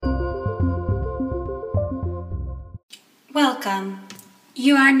Welcome.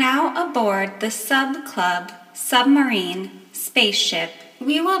 You are now aboard the Sub Club submarine spaceship.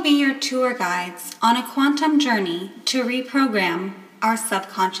 We will be your tour guides on a quantum journey to reprogram our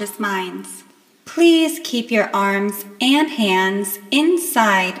subconscious minds. Please keep your arms and hands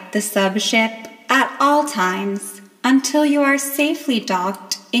inside the subship at all times until you are safely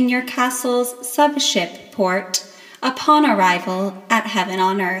docked in your castle's subship port upon arrival at Heaven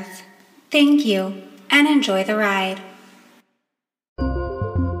on Earth. Thank you and enjoy the ride.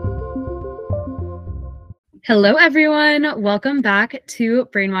 Hello, everyone. Welcome back to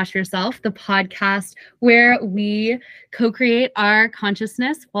Brainwash Yourself, the podcast where we co-create our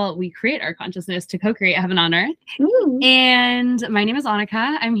consciousness. Well, we create our consciousness to co-create Heaven on Earth. Ooh. And my name is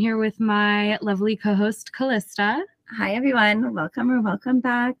Annika. I'm here with my lovely co-host, Callista. Hi, everyone. Welcome or welcome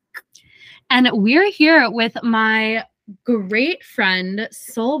back. And we're here with my great friend,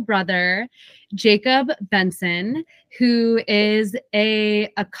 soul brother, Jacob Benson, who is a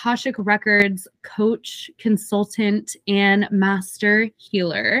Akashic Records coach, consultant, and master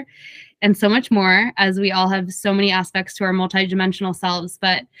healer, and so much more, as we all have so many aspects to our multidimensional selves.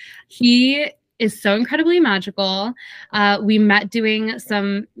 But he is so incredibly magical. We met doing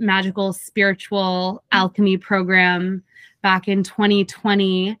some magical spiritual alchemy program back in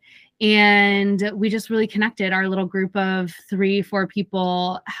 2020. And we just really connected. Our little group of 3-4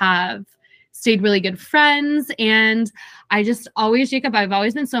 people have stayed really good friends. And Jacob, I've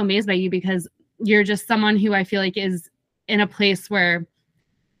always been so amazed by you because you're just someone who I feel like is in a place where,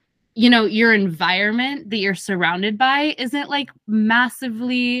 you know, your environment that you're surrounded by isn't like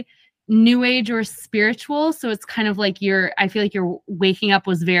massively new age or spiritual. So it's kind of like I feel like your waking up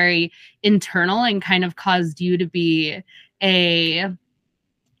was very internal and kind of caused you to be a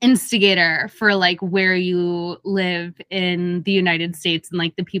instigator for like where you live in the United States and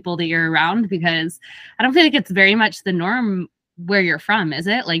like the people that you're around, because I don't feel like it's very much the norm where you're from, is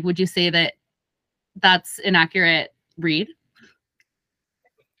it? Like, would you say that that's an accurate read?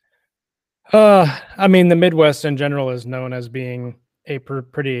 I mean, the Midwest in general is known as being a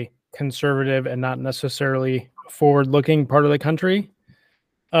pretty conservative and not necessarily forward-looking part of the country.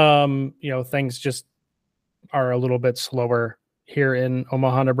 You know, things just are a little bit slower here in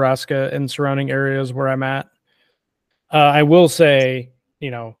Omaha, Nebraska, and surrounding areas where I'm at. I will say, you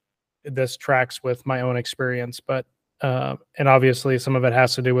know, this tracks with my own experience, but and obviously some of it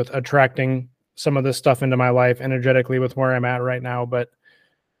has to do with attracting some of this stuff into my life energetically with where I'm at right now. But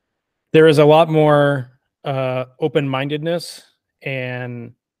there is a lot more open-mindedness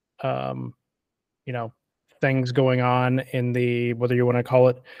and you know, things going on in the, whether you want to call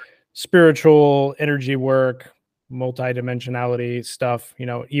it spiritual energy work, multidimensionality stuff, you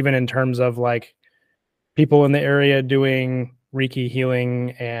know, even in terms of like people in the area doing Reiki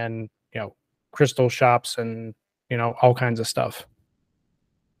healing and, you know, crystal shops and, you know, all kinds of stuff.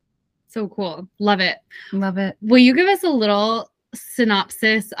 So cool. Love it. Love it. Will you give us a little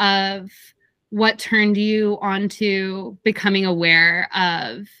synopsis of what turned you onto becoming aware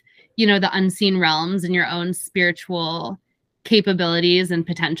of, you know, the unseen realms and your own spiritual capabilities and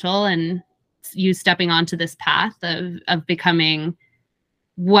potential, and you stepping onto this path of becoming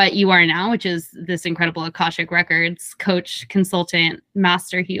what you are now, which is this incredible Akashic Records coach, consultant,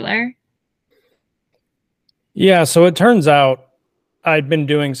 master healer? Yeah, so it turns out I'd been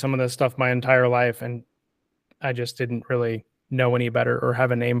doing some of this stuff my entire life, and I just didn't really know any better or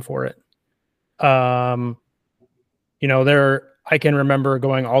have a name for it. You know, I can remember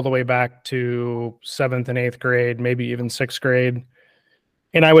going all the way back to 7th and 8th grade, maybe even 6th grade,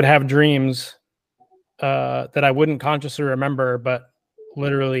 and I would have dreams that I wouldn't consciously remember, but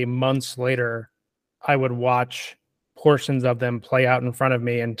literally months later, I would watch portions of them play out in front of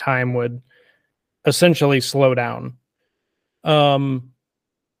me, and time would essentially slow down.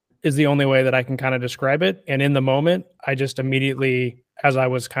 Is the only way that I can kind of describe it. And in the moment, I just immediately, as I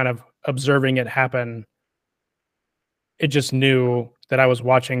was kind of observing it happen, it just knew that I was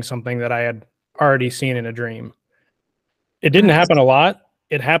watching something that I had already seen in a dream. It didn't happen a lot.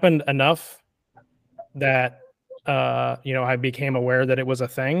 It happened enough that, you know, I became aware that it was a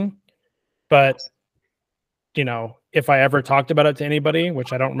thing. But, you know, if I ever talked about it to anybody,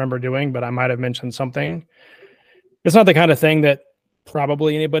 which I don't remember doing, but I might have mentioned something, it's not the kind of thing that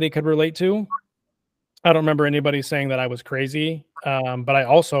probably anybody could relate to. I don't remember anybody saying that I was crazy. But I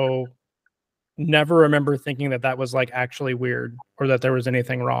also never remember thinking that that was like actually weird or that there was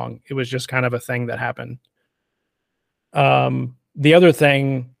anything wrong. It was just kind of a thing that happened. The other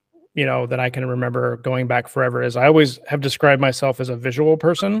thing, you know, that I can remember going back forever is I always have described myself as a visual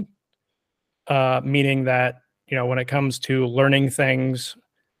person, meaning that, you know, when it comes to learning things,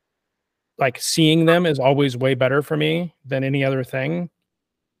 like seeing them is always way better for me than any other thing.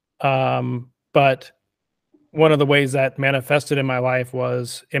 But one of the ways that manifested in my life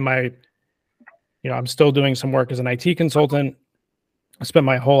was in my, I'm still doing some work as an IT consultant. I spent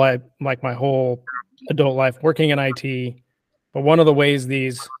my whole life, like my whole adult life working in IT. But one of the ways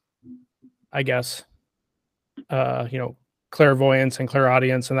these, I guess, clairvoyance and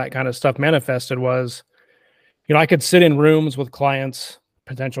clairaudience and that kind of stuff manifested was, I could sit in rooms with clients,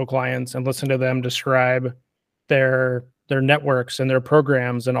 potential clients, and listen to them describe their networks and their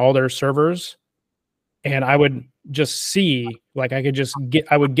programs and all their servers. And I would just see, like I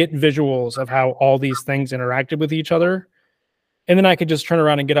would get visuals of how all these things interacted with each other. And then I could just turn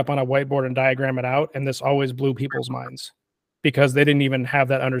around and get up on a whiteboard and diagram it out. And this always blew people's minds because they didn't even have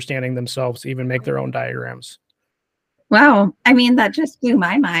that understanding themselves to even make their own diagrams. Wow. I mean, that just blew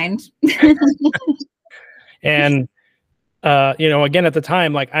my mind. And, again, at the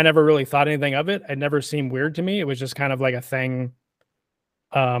time, like I never really thought anything of it. It never seemed weird to me. It was just kind of like a thing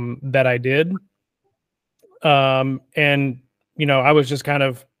that I did. And, I was just kind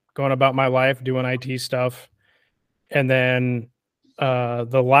of going about my life doing IT stuff. And then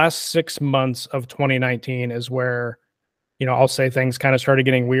the last 6 months of 2019 is where, I'll say things kind of started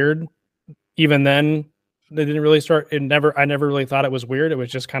getting weird. Even then, they didn't really start. I never really thought it was weird. It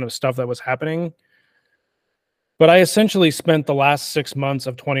was just kind of stuff that was happening. But I essentially spent the last 6 months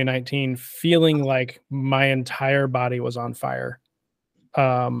of 2019 feeling like my entire body was on fire,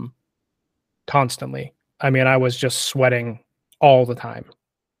 constantly. I mean, I was just sweating all the time.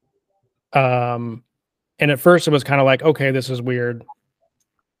 And at first it was kind of like, okay, this is weird.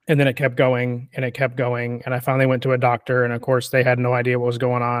 And then it kept going and it kept going. And I finally went to a doctor, and of course they had no idea what was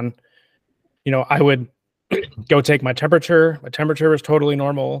going on. I would go take my temperature. My temperature was totally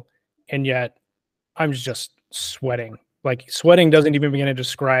normal. And yet I'm just sweating. Like sweating doesn't even begin to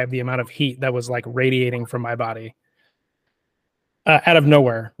describe the amount of heat that was like radiating from my body out of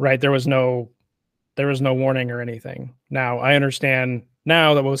nowhere, right? There was no warning or anything. Now I understand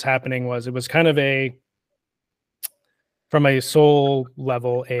now that what was happening was it was kind of from a soul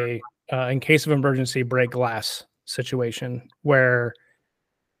level, in case of emergency, break glass situation where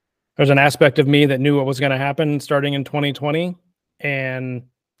there's an aspect of me that knew what was going to happen starting in 2020. And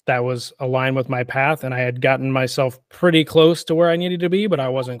that was aligned with my path. And I had gotten myself pretty close to where I needed to be, but I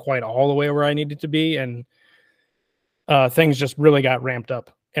wasn't quite all the way where I needed to be. And things just really got ramped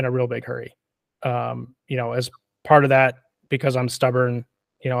up in a real big hurry. As part of that, because I'm stubborn,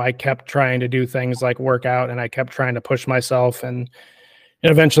 I kept trying to do things like work out, and I kept trying to push myself. And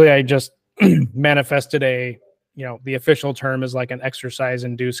eventually I just manifested the official term is like an exercise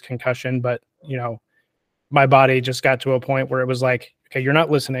induced concussion. But, my body just got to a point where it was like, okay, you're not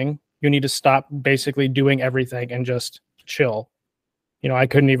listening. You need to stop basically doing everything and just chill. I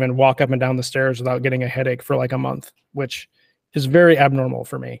couldn't even walk up and down the stairs without getting a headache for like a month, which is very abnormal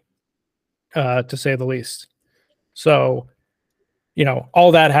for me, to say the least. So,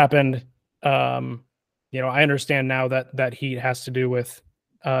 all that happened. I understand now that heat has to do with,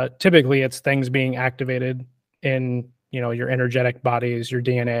 typically it's things being activated in, your energetic bodies, your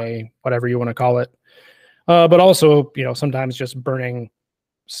DNA, whatever you want to call it. But also, sometimes just burning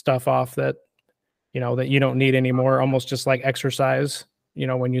stuff off that you don't need anymore, almost just like exercise,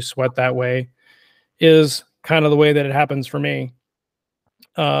 when you sweat that way is kind of the way that it happens for me.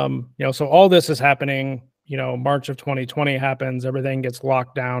 So all this is happening, March of 2020 happens, everything gets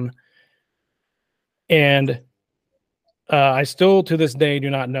locked down. And I still to this day do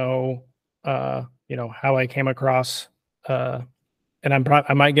not know, how I came across, and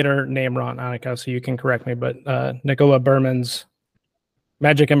I might get her name wrong, Annika, so you can correct me, but Nicola Berman's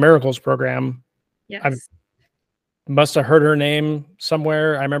Magic and Miracles program. Yes. I must have heard her name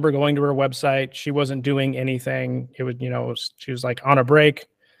somewhere. I remember going to her website. She wasn't doing anything. It was, she was like on a break,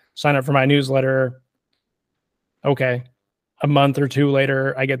 sign up for my newsletter. Okay. A month or two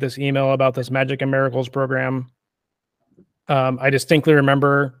later, I get this email about this Magic and Miracles program. I distinctly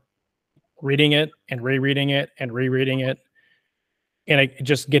remember reading it and rereading it and rereading it. And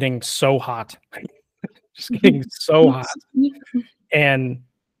just getting so hot, and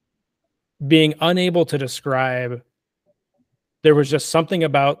being unable to describe. There was just something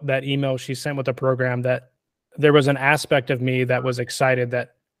about that email she sent with the program that there was an aspect of me that was excited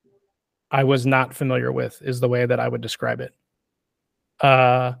that I was not familiar with, is the way that I would describe it.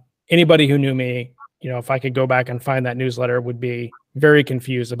 Anybody who knew me, if I could go back and find that newsletter, would be very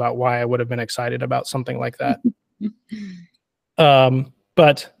confused about why I would have been excited about something like that.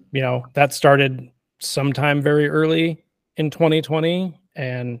 But that started sometime very early in 2020,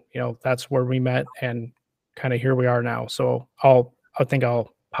 and that's where we met, and kind of here we are now. So I think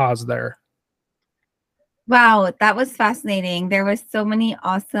I'll pause there Wow, that was fascinating. There was so many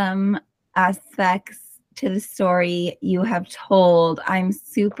awesome aspects to the story you have told. I'm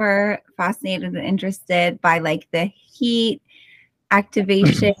super fascinated and interested by like the heat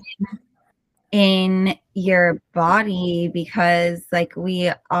activation in your body, because like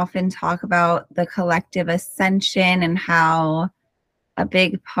we often talk about the collective ascension and how a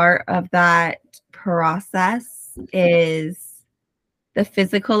big part of that process is the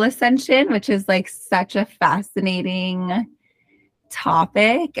physical ascension, which is like such a fascinating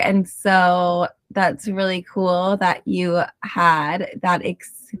topic. And so that's really cool that you had that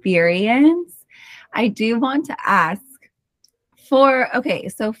experience. I do want to ask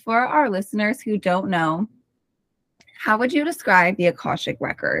so for our listeners who don't know, how would you describe the Akashic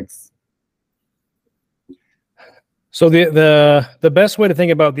records? So the best way to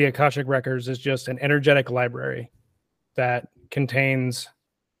think about the Akashic records is just an energetic library that contains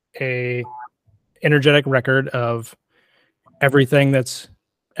a energetic record of everything that's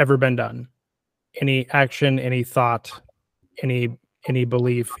ever been done. Any action, any thought, any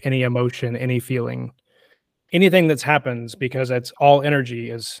belief, any emotion, any feeling, anything that's happens, because it's all energy,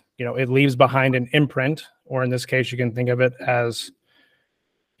 is, you know, it leaves behind an imprint, or in this case you can think of it as,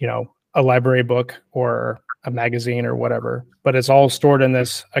 you know, a library book or a magazine or whatever, but it's all stored in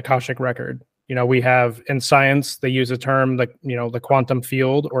this Akashic record. You know, we have in science, they use a term like, you know, the quantum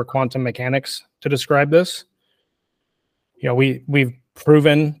field or quantum mechanics to describe this. You know, we've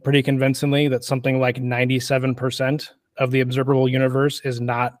proven pretty convincingly that something like 97% of the observable universe is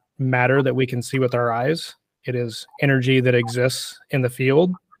not matter that we can see with our eyes. It is energy that exists in the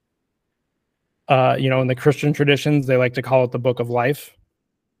field. You know, in the Christian traditions, they like to call it the book of life.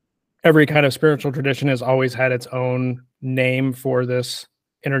 Every kind of spiritual tradition has always had its own name for this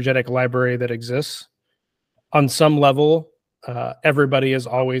energetic library that exists. On some level, everybody is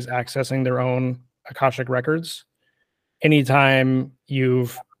always accessing their own Akashic records. Anytime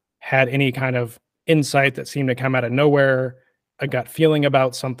you've had any kind of insight that seemed to come out of nowhere, a gut feeling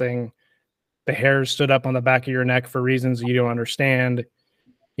about something, the hairs stood up on the back of your neck for reasons you don't understand,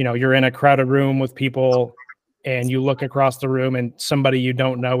 you know, you're in a crowded room with people and you look across the room and somebody you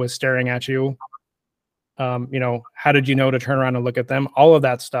don't know is staring at you. You know, how did you know to turn around and look at them? All of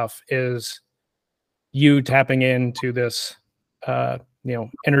that stuff is you tapping into this, you know,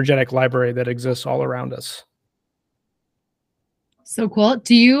 energetic library that exists all around us. So cool.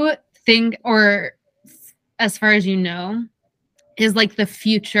 Do you think, or as far as you know, is like the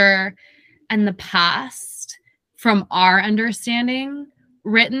future and the past from our understanding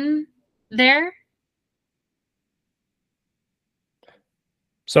written there?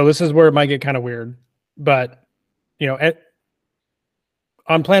 So this is where it might get kind of weird, but, you know,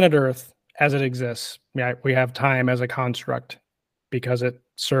 on planet Earth as it exists, we have time as a construct because it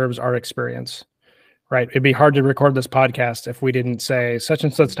serves our experience, right? It'd be hard to record this podcast if we didn't say such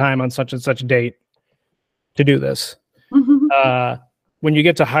and such time on such and such date to do this. When you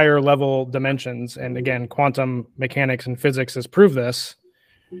get to higher level dimensions, and again, quantum mechanics and physics has proved this,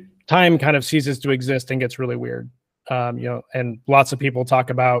 time kind of ceases to exist and gets really weird. You know, and lots of people talk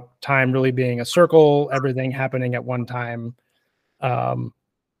about time really being a circle, everything happening at one time. You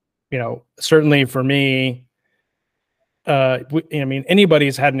know, certainly for me, I mean,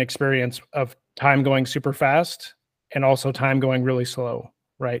 anybody's had an experience of time going super fast and also time going really slow,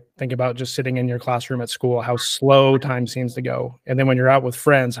 right? Think about just sitting in your classroom at school, how slow time seems to go. And then when you're out with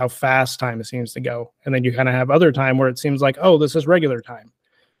friends, how fast time seems to go. And then you kind of have other time where it seems like, oh, this is regular time.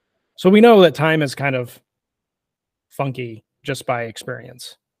 So we know that time is kind of funky just by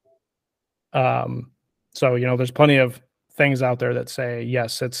experience. So, you know, there's plenty of things out there that say,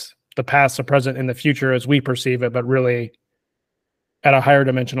 yes, it's the past, the present, and the future as we perceive it, but really at a higher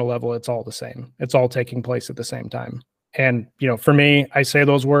dimensional level, it's all the same. It's all taking place at the same time. And, you know, for me, I say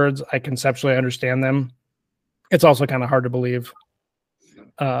those words, I conceptually understand them. It's also kind of hard to believe,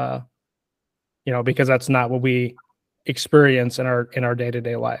 you know, because that's not what we experience in our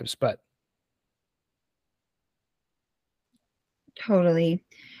day-to-day lives. But Totally.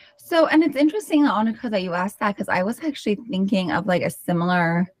 So, and it's interesting, Annika, that you asked that, because I was actually thinking of like a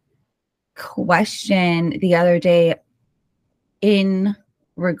similar question the other day in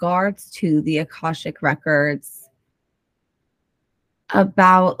regards to the Akashic records,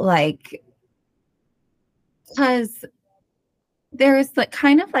 about like, because there's like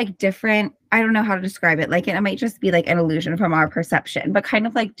kind of like different, I don't know how to describe it, like it might just be like an illusion from our perception, but kind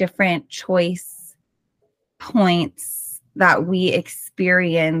of like different choice points that we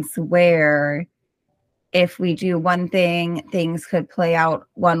experience where if we do one thing, things could play out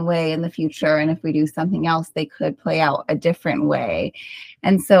one way in the future. And if we do something else, they could play out a different way.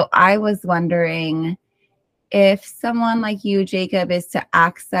 And so I was wondering if someone like you, Jacob, is to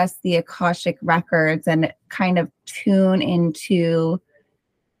access the Akashic records and kind of tune into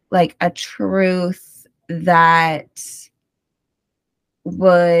like a truth that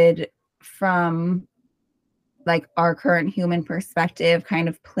would, from like our current human perspective, kind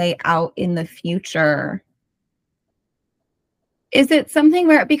of play out in the future, is it something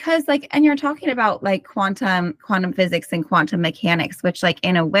where, because like, and you're talking about like quantum physics and quantum mechanics, which like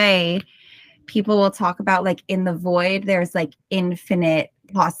in a way people will talk about like in the void there's like infinite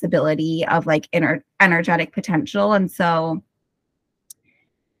possibility of like energetic potential, and so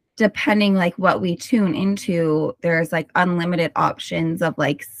depending like what we tune into, there's like unlimited options of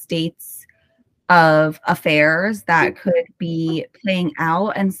like states of affairs that could be playing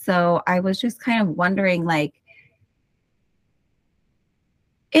out. And so I was just kind of wondering, like,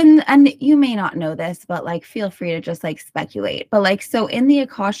 and you may not know this, but like feel free to just like speculate, but like, so in the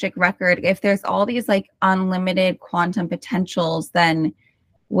Akashic record, if there's all these like unlimited quantum potentials, then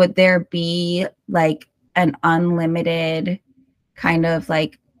would there be like an unlimited kind of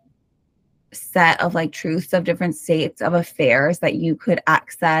like set of like truths of different states of affairs that you could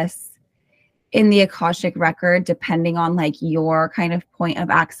access in the Akashic record, depending on like your kind of point of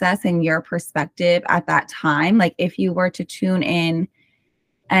access and your perspective at that time? Like if you were to tune in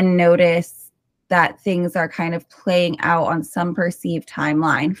and notice that things are kind of playing out on some perceived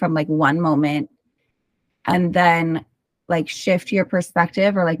timeline from like one moment, and then like shift your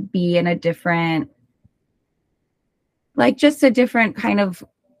perspective or like be in a different, like just a different kind of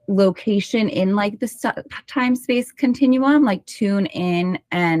location in like the time space continuum, like tune in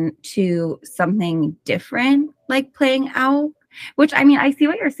and to something different like playing out. Which, I mean, I see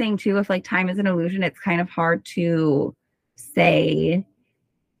what you're saying too. If like time is an illusion, it's kind of hard to say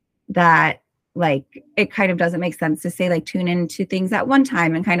that, like it kind of doesn't make sense to say like tune into things at one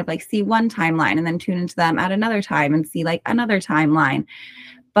time and kind of like see one timeline and then tune into them at another time and see like another timeline.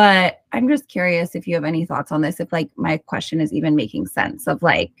 But I'm just curious if you have any thoughts on this, if like my question is even making sense of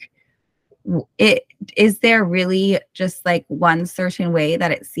like, is there really just like one certain way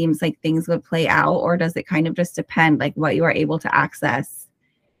that it seems like things would play out, or does it kind of just depend like what you are able to access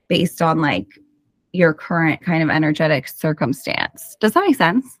based on like your current kind of energetic circumstance? Does that make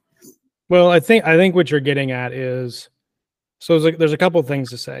sense? Well, I think what you're getting at is, so there's a couple of things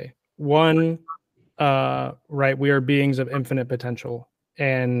to say. One, right, we are beings of infinite potential,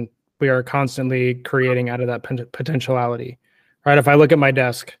 and we are constantly creating out of that potentiality, right? If I look at my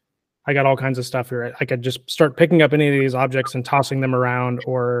desk, I got all kinds of stuff here. I could just start picking up any of these objects and tossing them around,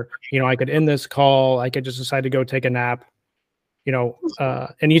 or, you know, I could end this call. I could just decide to go take a nap, you know,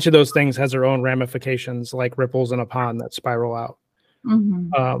 and each of those things has their own ramifications, like ripples in a pond that spiral out.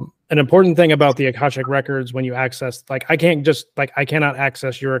 Mm-hmm. An important thing about the Akashic records, when you access, like, I cannot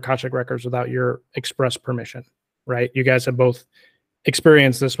access your Akashic records without your express permission, right? You guys have both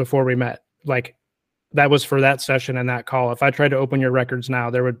experienced this before we met. Like, that was for that session and that call. If I tried to open your records now,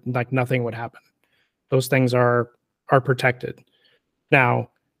 there would, like, nothing would happen. Those things are protected. Now,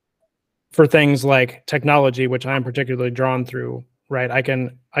 for things like technology, which I'm particularly drawn through, right? I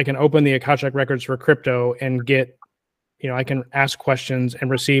can open the Akashic records for crypto and get, you know, I can ask questions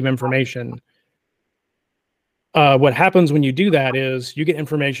and receive information. What happens when you do that is you get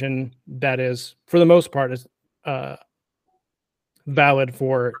information that is, for the most part, is valid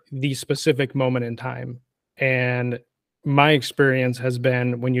for the specific moment in time. And my experience has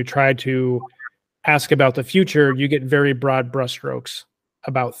been, when you try to ask about the future, you get very broad brushstrokes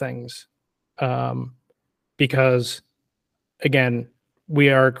about things. Because, again, we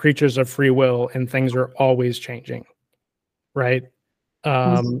are creatures of free will and things are always changing. Right.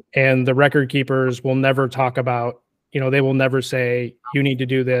 And the record keepers will never talk about, you know, they will never say, you need to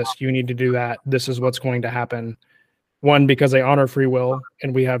do this, you need to do that, this is what's going to happen. One, because they honor free will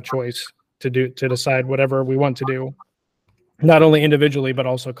and we have choice to decide whatever we want to do, not only individually, but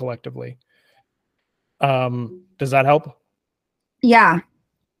also collectively. Does that help? Yeah.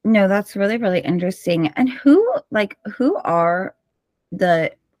 No, that's really, really interesting. And who are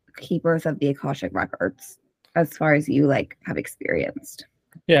the keepers of the Akashic records, as far as you like have experienced?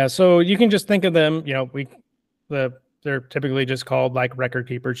 Yeah, so you can just think of them, you know, they're typically just called like record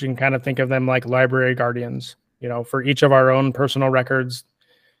keepers. You can kind of think of them like library guardians, you know, for each of our own personal records.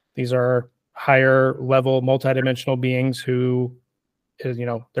 These are higher level multidimensional beings who is, you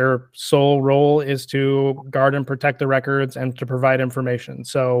know, their sole role is to guard and protect the records and to provide information.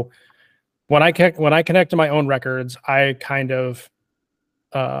 So when I connect to my own records, I kind of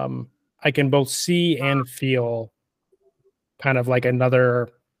I can both see and feel kind of like another,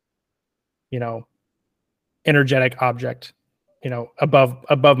 you know, energetic object, you know,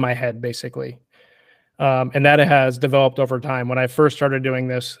 above my head, basically. And that has developed over time. When I first started doing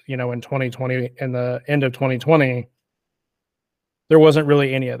this, in 2020, in the end of 2020, there wasn't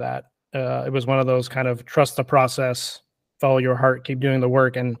really any of that. It was one of those kind of trust the process, follow your heart, keep doing the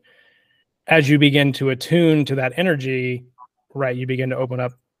work. And as you begin to attune to that energy, right, you begin to open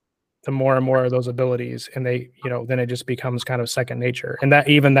up to more and more of those abilities. And then it just becomes kind of second nature. And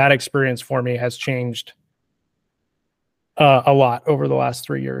that experience for me has changed a lot over the last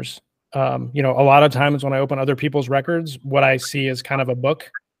 3 years. A lot of times when I open other people's records, what I see is kind of a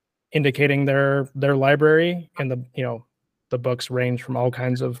book indicating their library, and the books range from all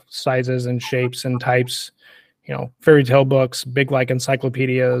kinds of sizes and shapes and types, fairy tale books, big like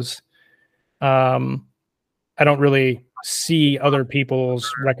encyclopedias. I don't really see other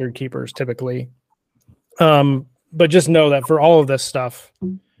people's record keepers typically. But just know that for all of this stuff,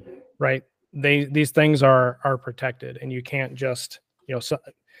 right, these things are protected, and you can't just,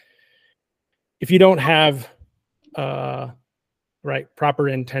 if you don't have proper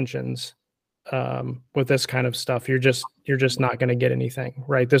intentions with this kind of stuff, you're just not going to get anything,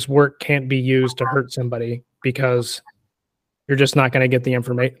 right? This work can't be used to hurt somebody, because you're just not going to get the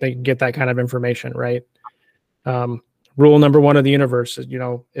information, get that kind of information, right? Rule number 1 of the universe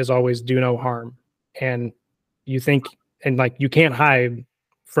is always do no harm. And you can't hide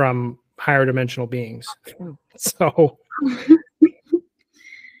from higher dimensional beings. So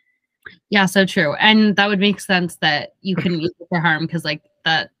yeah, so true. And that would make sense that you couldn't use it for harm, because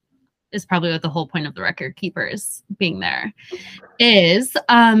that is probably what the whole point of the record keepers being there is.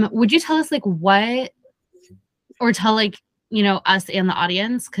 Would you tell us what, or tell us and the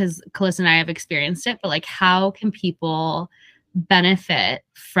audience, because Calista and I have experienced it, but how can people benefit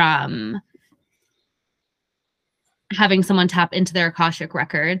from having someone tap into their Akashic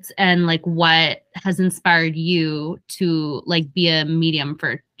records, and what has inspired you to be a medium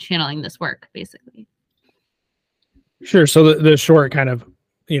for channeling this work, basically? Sure. So the short kind of,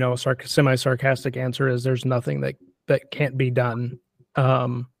 semi-sarcastic answer is there's nothing that can't be done.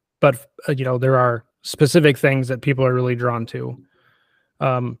 But there are specific things that people are really drawn to.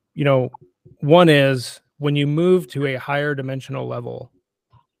 One is when you move to a higher dimensional level,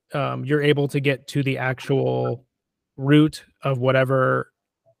 you're able to get to the actual root of whatever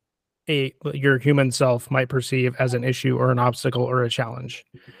your human self might perceive as an issue or an obstacle or a challenge,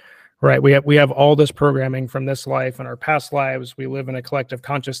 right? We have all this programming from this life and our past lives. We live in a collective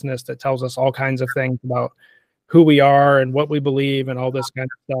consciousness that tells us all kinds of things about who we are and what we believe and all this kind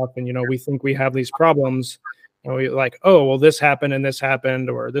of stuff. And, we think we have these problems, and we oh, well, this happened and this happened,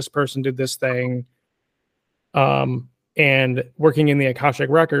 or this person did this thing. And working in the Akashic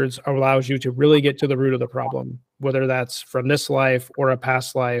records allows you to really get to the root of the problem, whether that's from this life or a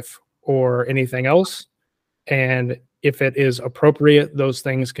past life or anything else. And if it is appropriate, those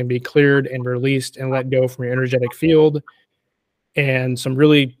things can be cleared and released and let go from your energetic field. And some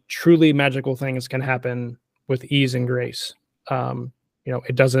really, truly magical things can happen with ease and grace.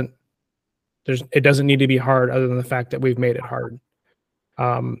 It doesn't need to be hard, other than the fact that we've made it hard.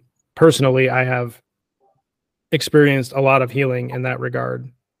 Personally, I have experienced a lot of healing in that regard,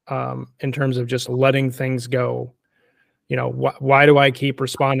 in terms of just letting things go. Why do I keep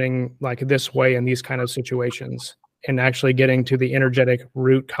responding this way in these kind of situations, and actually getting to the energetic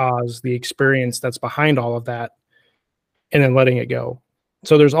root cause, the experience that's behind all of that, and then letting it go.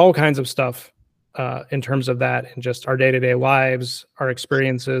 So there's all kinds of stuff in terms of that, and just our day-to-day lives, our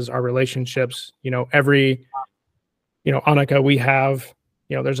experiences, our relationships. Annika, we have,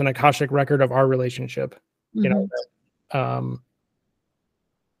 there's an Akashic record of our relationship.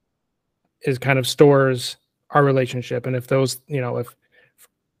 Is kind of stores our relationship. And if those, if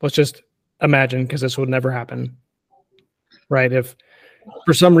let's just imagine, because this would never happen, right? If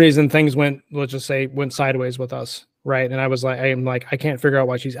for some reason things went sideways with us, right? And I can't figure out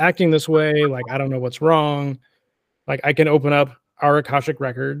why she's acting this way. I don't know what's wrong. I can open up our Akashic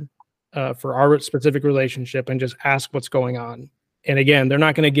record for our specific relationship and just ask what's going on. And again, they're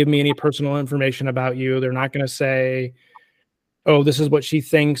not going to give me any personal information about you. They're not going to say, oh, this is what she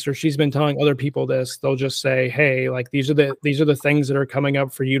thinks, or she's been telling other people this. They'll just say, hey, these are the things that are coming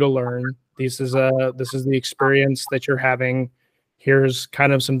up for you to learn. This is the experience that you're having. Here's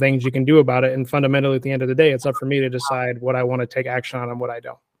kind of some things you can do about it. And fundamentally, at the end of the day, it's up for me to decide what I want to take action on and what I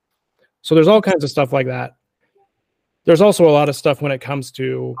don't. So there's all kinds of stuff like that. There's also a lot of stuff when it comes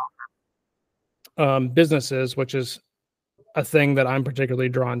to businesses, which is a thing that I'm particularly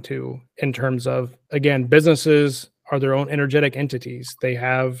drawn to, in terms of, again, businesses are their own energetic entities. They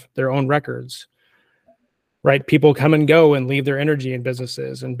have their own records, right? People come and go and leave their energy in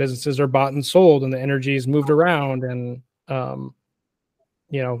businesses, and businesses are bought and sold, and the energy is moved around. And,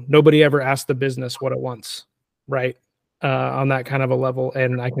 nobody ever asked the business what it wants, right? On that kind of a level.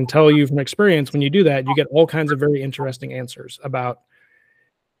 And I can tell you from experience, when you do that, you get all kinds of very interesting answers about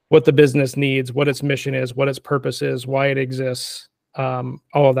what the business needs, what its mission is, what its purpose is, why it exists, all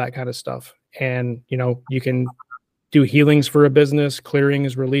of that kind of stuff. And, you can do healings for a business,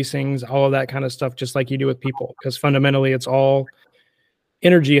 clearings, releasings, all of that kind of stuff, just like you do with people, because fundamentally it's all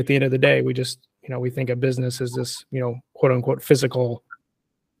energy at the end of the day. We just, we think of business as this, quote unquote, physical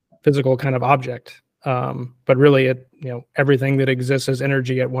kind of object. But really everything that exists is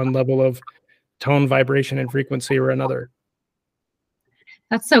energy at one level of tone, vibration, and frequency or another.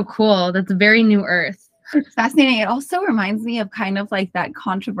 That's so cool. That's very New Earth. It's fascinating. It also reminds me of kind of like that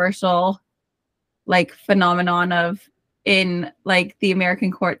controversial phenomenon of in the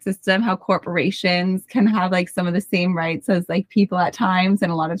American court system, how corporations can have some of the same rights as people at times. And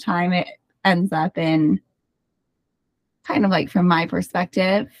a lot of time it ends up in kind of from my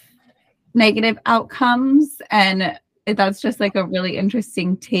perspective, negative outcomes. And that's just a really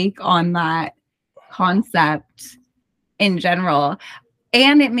interesting take on that concept in general.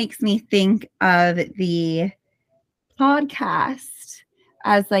 And it makes me think of the podcast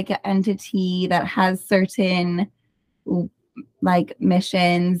as an entity that has certain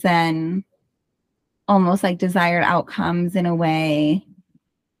missions and almost desired outcomes in a way.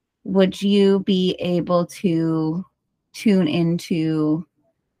 Would you be able to tune into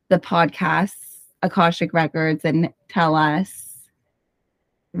the podcast Akashic Records and tell us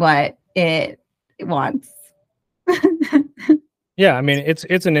what it wants? Yeah, I mean,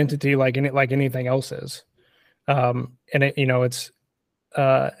 it's an entity like anything else is, and it's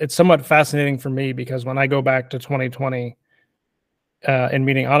somewhat fascinating for me because when I go back to 2020 and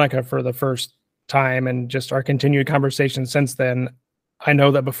meeting Annika for the first time and just our continued conversation since then, I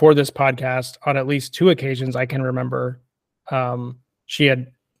know that before this podcast, on at least 2 occasions I can remember, she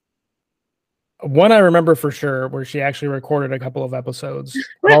had one I remember for sure where she actually recorded a couple of episodes,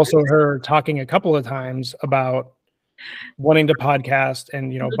 but also her talking a couple of times about wanting to podcast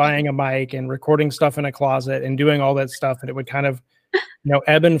and buying a mic and recording stuff in a closet and doing all that stuff, and it would kind of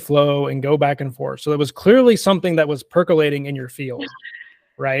ebb and flow and go back and forth. So it was clearly something that was percolating in your field,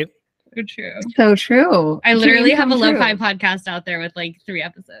 right? So true. So true. I literally have a lo-fi podcast out there with 3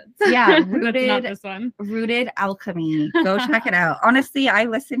 episodes. Yeah, not this one. Rooted Alchemy. Go check it out. Honestly, I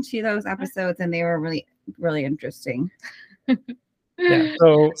listened to those episodes and they were really, really interesting. Yeah.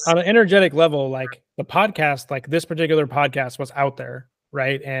 So on an energetic level, the podcast, this particular podcast was out there,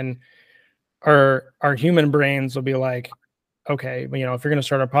 right? And our human brains will be like, okay, if you're going to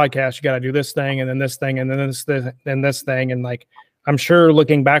start a podcast, you got to do this thing and then this thing and then this thing. And I'm sure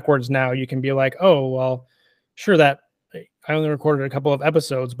looking backwards now, you can be like, oh, well, sure, that I only recorded a couple of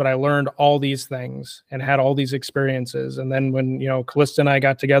episodes, but I learned all these things and had all these experiences. And then when, Callista and I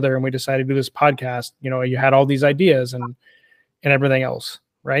got together and we decided to do this podcast, you had all these ideas and everything else,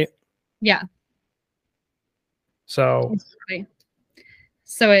 right? Yeah. So it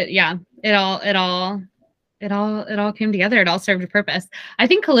all came together. It all served a purpose. I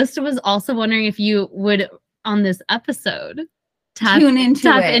think Callista was also wondering if you would on this episode tap into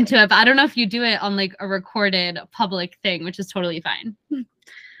it. But I don't know if you do it on a recorded public thing, which is totally fine.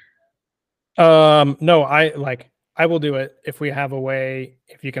 No, I will do it if we have a way,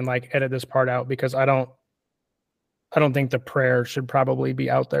 if you can edit this part out, because I don't think the prayer should probably be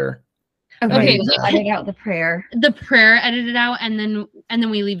out there. Okay, so edit out the prayer. The prayer edited out, and then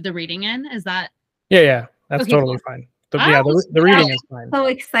we leave the reading in. Is that? Yeah, that's totally fine. The reading is fine. So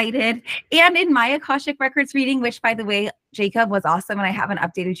excited. And in my Akashic Records reading, which by the way, Jacob was awesome, and I haven't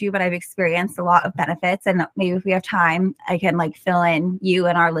updated you, but I've experienced a lot of benefits. And maybe if we have time, I can fill in you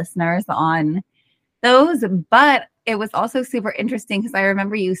and our listeners on those. But it was also super interesting because I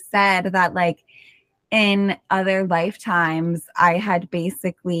remember you said that in other lifetimes, I had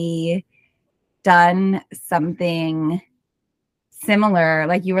basically done something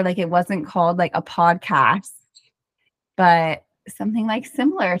similar. You were it wasn't called a podcast, but something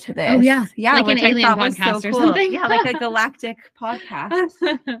similar to this. Oh yeah. Yeah. An alien podcast or something. Yeah. A galactic podcast.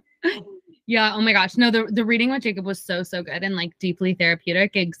 Yeah. Oh my gosh. No, the reading with Jacob was so good and deeply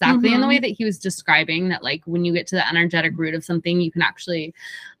therapeutic, exactly in the way that he was describing that, when you get to the energetic root of something, you can actually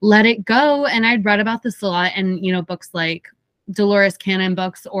let it go. And I'd read about this a lot in, books like Dolores Cannon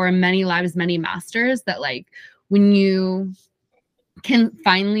books or Many Lives, Many Masters, that when you can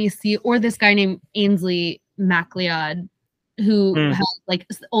finally see, or this guy named Ainsley MacLeod, who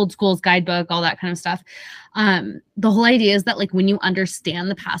has old school's guidebook, all that kind of stuff. The whole idea is that when you understand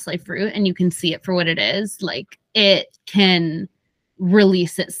the past life root and you can see it for what it is, it can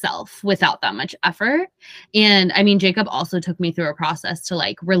release itself without that much effort. And I mean, Jacob also took me through a process to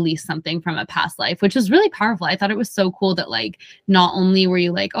like release something from a past life, which was really powerful. I thought it was so cool that like not only were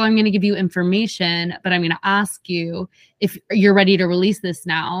you like, oh, I'm going to give you information, but I'm going to ask you if you're ready to release this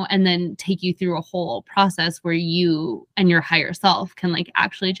now, and then take you through a whole process where you and your higher self can like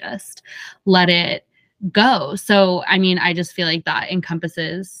actually just let it go. So I mean, I just feel like that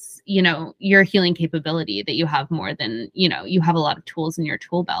encompasses, you know, your healing capability, that you have more than, you know, you have a lot of tools in your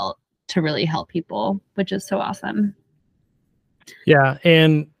tool belt to really help people, which is so awesome. Yeah.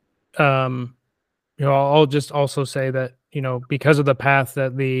 And, you know, I'll just also say that, you know, because of the path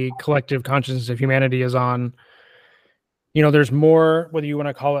that the collective consciousness of humanity is on, you know, there's more, whether you want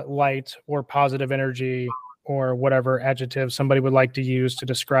to call it light or positive energy or whatever adjective somebody would like to use to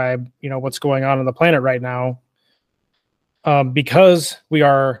describe, you know, what's going on the planet right now. Because we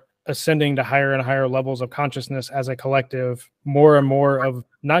are ascending to higher and higher levels of consciousness as a collective, more and more of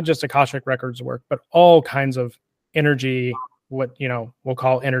not just Akashic records work, but all kinds of energy, what, you know, we'll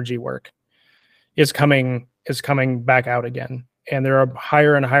call energy work, is coming back out again. And there are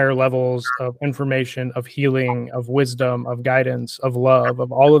higher and higher levels of information, of healing, of wisdom, of guidance, of love,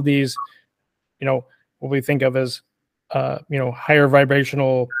 of all of these, you know, what we think of as, you know, higher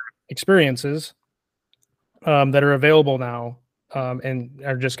vibrational experiences that are available now, and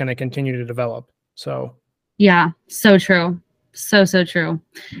are just going to continue to develop. So, yeah, so true. So true.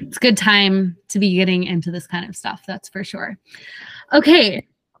 It's a good time to be getting into this kind of stuff. That's for sure. Okay.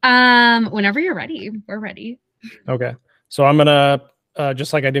 Whenever you're ready, we're ready. Okay. So I'm going to,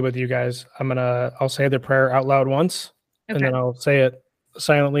 just like I did with you guys, I'll say the prayer out loud once, Okay. and then I'll say it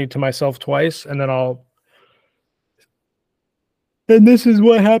silently to myself twice. And then and this is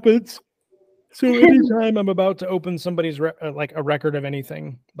what happens. So anytime I'm about to open somebody's like a record of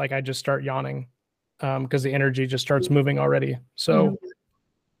anything, like I just start yawning, because the energy just starts moving already. So,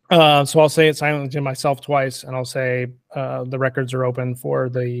 so I'll say it silently to myself twice, and I'll say the records are open for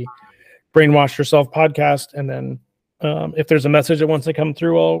the Brainwash Yourself podcast, and then if there's a message that wants to come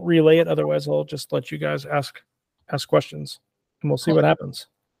through, I'll relay it. Otherwise, I'll just let you guys ask questions, and we'll see what happens.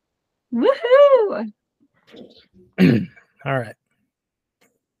 Woohoo! All right.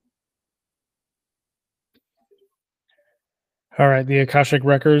 All right, the Akashic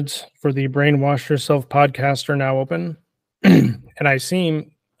records for the Brainwash Yourself podcast are now open. And I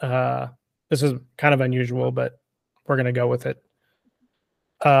seem, this is kind of unusual, but we're going to go with it.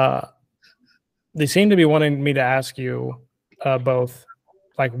 They seem to be wanting me to ask you both,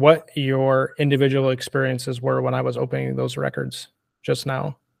 like, what your individual experiences were when I was opening those records just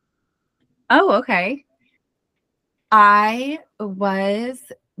now. Oh, okay. I was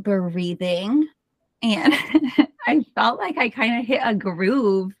breathing, and I felt like I kind of hit a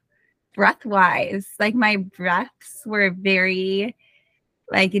groove breath-wise. Like my breaths were very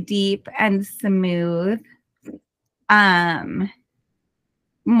like deep and smooth.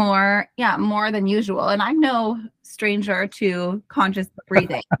 More than usual. And I'm no stranger to conscious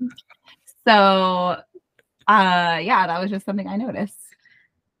breathing. So yeah, that was just something I noticed.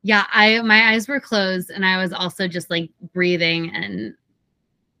 Yeah, my eyes were closed, and I was also just like breathing and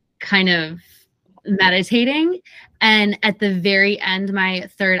kind of meditating. And at the very end, my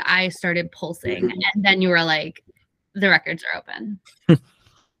third eye started pulsing, and then you were like, the records are open.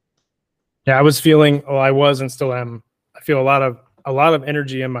 Yeah, I was feeling, I was and still am. I feel a lot of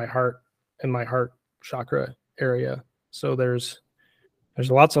energy in my heart chakra area. So there's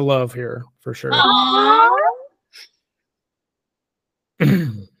lots of love here for sure.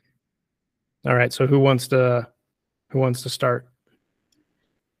 All right, so who wants to start?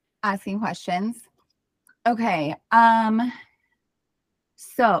 Asking questions. Okay.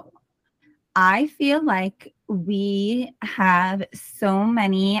 So I feel like we have so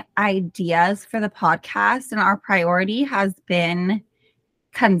many ideas for the podcast, and our priority has been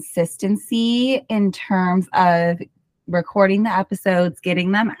consistency in terms of recording the episodes,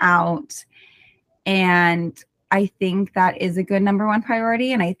 getting them out. And I think that is a good number one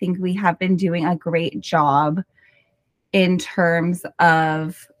priority. And I think we have been doing a great job in terms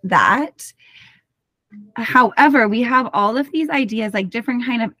of that. However, we have all of these ideas, like different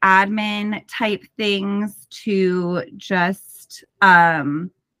kind of admin type things to just kind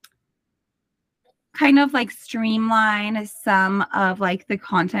of like streamline some of like the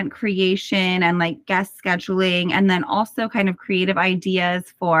content creation and like guest scheduling, and then also kind of creative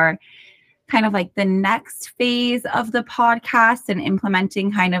ideas for kind of like the next phase of the podcast and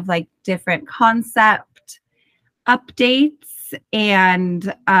implementing kind of like different concept updates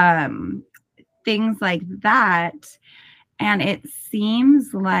and things like that. And it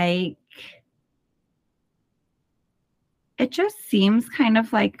seems like it just seems kind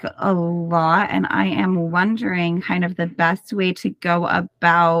of like a lot. And I am wondering kind of the best way to go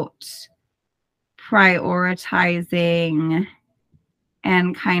about prioritizing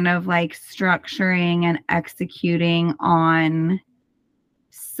and kind of like structuring and executing on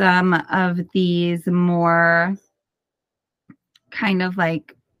some of these more kind of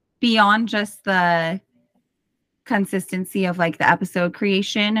like beyond just the consistency of like the episode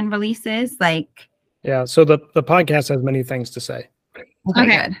creation and releases. Like, Yeah. So the podcast has many things to say.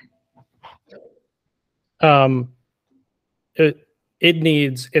 okay. Good.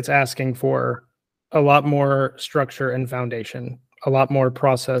 It's asking for a lot more structure and foundation, a lot more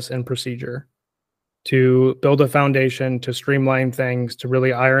process and procedure to build a foundation, to streamline things, to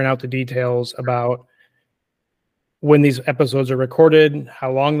really iron out the details about when these episodes are recorded,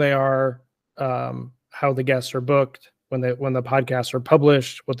 how long they are, how the guests are booked, when the podcasts are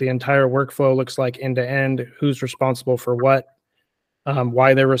published, what the entire workflow looks like end to end, who's responsible for what,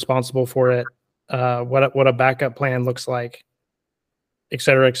 why they're responsible for it, what a backup plan looks like, et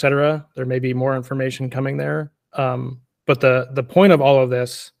cetera, et cetera. There may be more information coming there. But the point of all of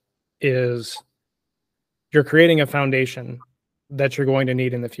this is you're creating a foundation that you're going to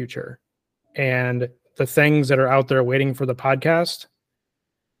need in the future. And the things that are out there waiting for the podcast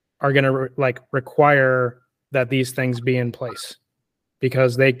are going to require that these things be in place,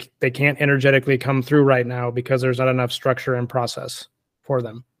 because they can't energetically come through right now because there's not enough structure and process for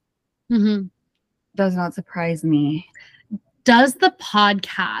them. Mm-hmm. Does not surprise me. Does the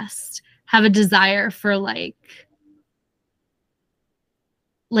podcast have a desire for like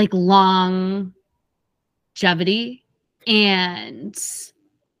longevity? And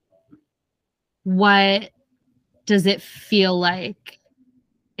what does it feel like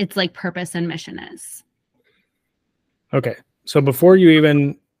its like purpose and mission is? Okay. So before you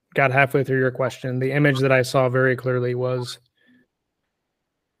even got halfway through your question, the image that I saw very clearly was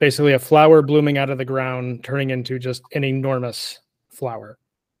basically a flower blooming out of the ground, turning into just an enormous flower,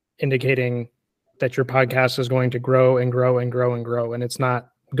 indicating that your podcast is going to grow and grow and grow and grow, and it's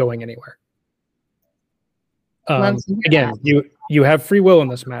not going anywhere. Again, you have free will in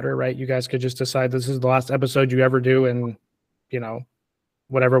this matter, right? You guys could just decide this is the last episode you ever do, and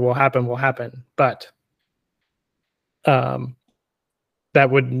whatever will happen will happen. But that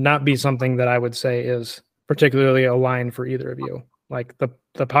would not be something that I would say is particularly aligned for either of you. Like the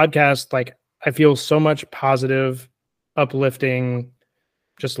podcast, like I feel so much positive, uplifting,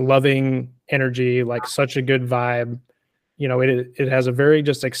 just loving energy, like such a good vibe. It has a very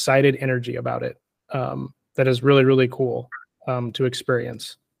just excited energy about it. That is really, really cool to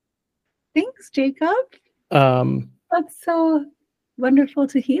experience. Thanks, Jacob. That's so wonderful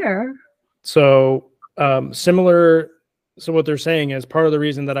to hear. So similar. So what they're saying is part of the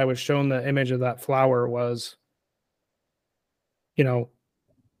reason that I was shown the image of that flower was,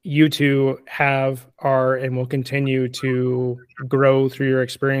 you two are and will continue to grow through your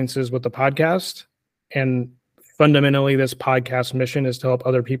experiences with the podcast. And fundamentally, this podcast mission is to help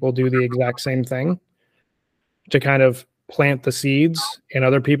other people do the exact same thing, to kind of plant the seeds in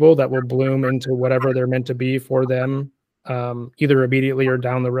other people that will bloom into whatever they're meant to be for them, either immediately or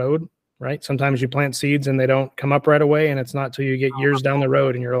down the road, right? Sometimes you plant seeds and they don't come up right away, and it's not till you get years down the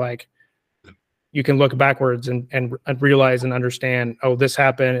road and you're like, you can look backwards and realize and understand, oh, this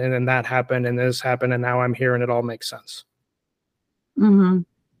happened, and then that happened, and this happened, and now I'm here, and it all makes sense. Mm-hmm.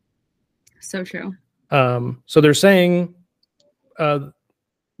 So true. So they're saying the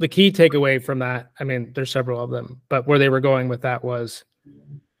key takeaway from that, I mean, there's several of them, but where they were going with that was,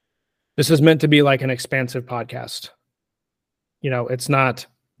 this is meant to be like an expansive podcast. It's not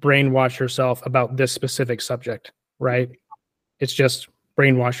brainwash yourself about this specific subject, right? It's just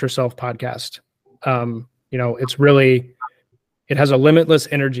brainwash yourself podcast. It's really, it has a limitless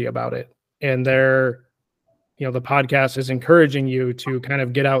energy about it. And the podcast is encouraging you to kind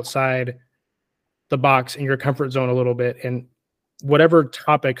of get outside the box in your comfort zone a little bit, and whatever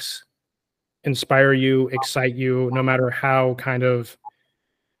topics inspire you, excite you, no matter how kind of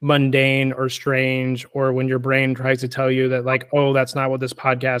mundane or strange, or when your brain tries to tell you that like, oh, that's not what this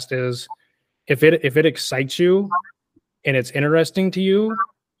podcast is. If it excites you and it's interesting to you,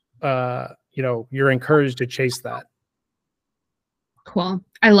 you're encouraged to chase that. Cool.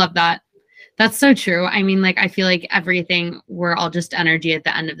 I love that. That's so true. I mean, like, I feel like we're all just energy at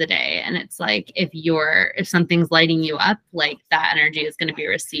the end of the day. And it's like, if something's lighting you up, like that energy is going to be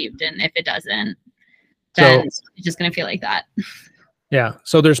received. And if it doesn't, then it's just going to feel like that. Yeah.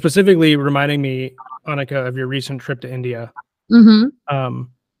 So they're specifically reminding me, Annika, of your recent trip to India. Mm-hmm.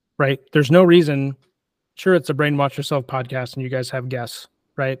 Right. There's no reason. Sure, it's a Brainwash Yourself podcast and you guys have guests,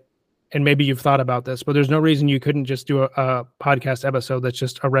 right? and maybe you've thought about this, but there's no reason you couldn't just do a podcast episode that's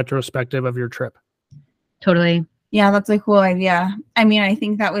just a retrospective of your trip. Totally. Yeah, that's a cool idea. I mean, I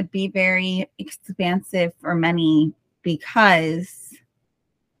think that would be very expansive for many because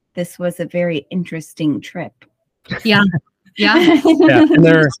this was a very interesting trip. Yeah. Yeah. Yeah.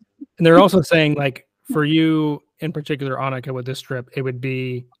 And they're also saying, like, for you in particular, Annika, with this trip, it would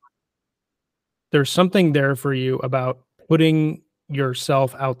be, there's something there for you about putting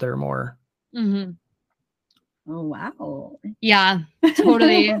yourself out there more. Mm-hmm. Oh, wow. Yeah,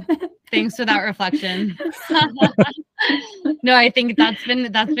 totally. Thanks for that reflection. No, I think that's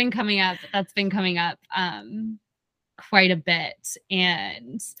been coming up. That's been coming up quite a bit.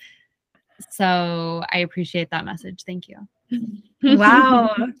 And so I appreciate that message. Thank you.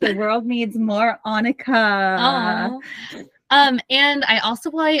 Wow. The world needs more Annika. Aw. And I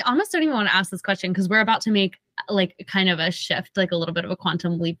also, I almost don't even want to ask this question because we're about to make like kind of a shift, like a little bit of a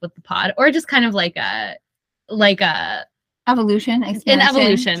quantum leap with the pod, or just kind of like a evolution, an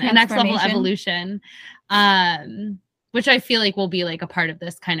evolution, a next level evolution, which I feel like will be like a part of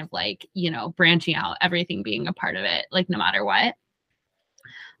this kind of like, you know, branching out, everything being a part of it, like no matter what.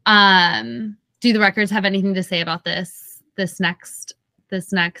 Do the records have anything to say about this next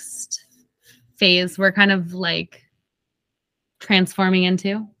phase we're kind of like transforming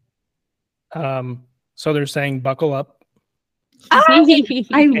into? So they're saying buckle up. I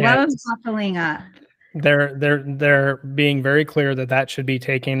love buckling up. They're being very clear that should be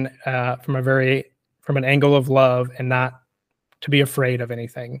taken from an angle of love and not to be afraid of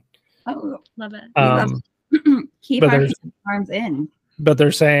anything. Oh, love it. Keep our arms in. But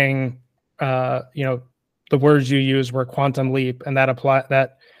they're saying, you know, the words you use were quantum leap, and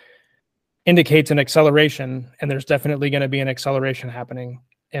that indicates an acceleration, and there's definitely going to be an acceleration happening.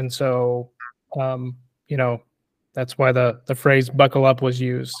 And so, you know, that's why the phrase "buckle up" was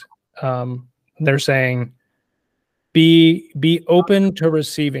used. They're saying, be open to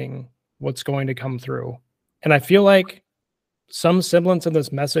receiving what's going to come through. And I feel like some semblance of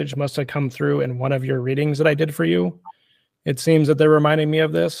this message must have come through in one of your readings that I did for you. It seems that they're reminding me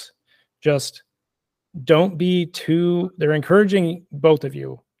of this. Just don't be they're encouraging both of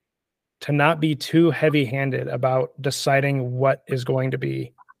you to not be too heavy-handed about deciding what is going to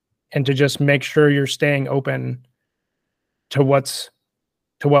be, and to just make sure you're staying open to what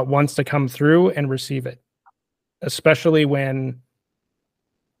wants to come through and receive it, especially when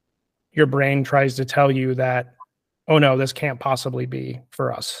your brain tries to tell you that, oh no, this can't possibly be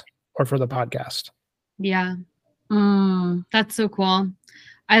for us or for the podcast. Yeah. That's so cool.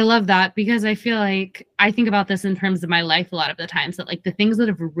 I love that because I feel like I think about this in terms of my life a lot of the times, that like the things that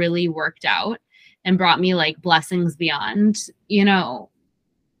have really worked out and brought me like blessings beyond, you know,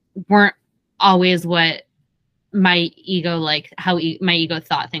 weren't always what my ego, like how my ego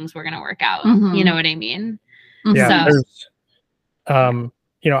thought things were going to work out. Mm-hmm. You know what I mean? Yeah. So,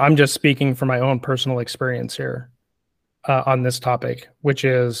 you know, I'm just speaking from my own personal experience here on this topic, which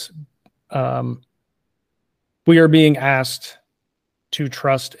is we are being asked to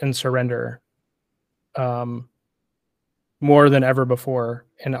trust and surrender more than ever before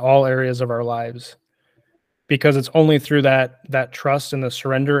in all areas of our lives, because it's only through that trust and the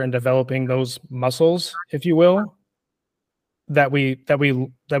surrender and developing those muscles, if you will, that we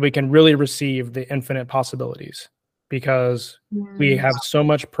can really receive the infinite possibilities. Because we have so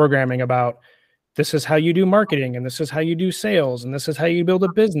much programming about, this is how you do marketing, and this is how you do sales, and this is how you build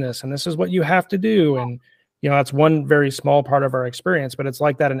a business, and this is what you have to do. And, you know, that's one very small part of our experience, but it's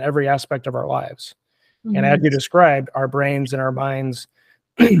like that in every aspect of our lives. Mm-hmm. And as you described, our brains and our minds,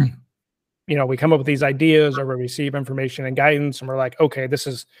 you know, we come up with these ideas, or we receive information and guidance, and we're like, okay, this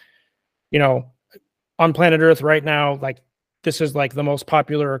is, you know, on planet Earth right now, like, this is like the most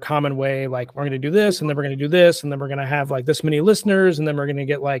popular or common way, like we're going to do this, and then we're going to do this, and then we're going to have like this many listeners, and then we're going to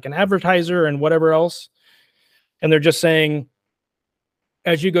get like an advertiser and whatever else. And they're just saying,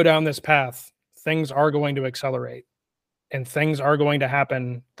 as you go down this path, things are going to accelerate, and things are going to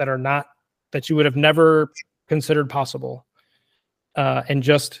happen that you would have never considered possible. And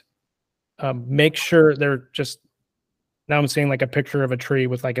just make sure they're just, now I'm seeing like a picture of a tree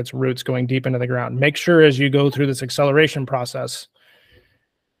with like its roots going deep into the ground. Make sure as you go through this acceleration process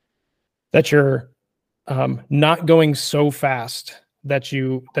that you're not going so fast that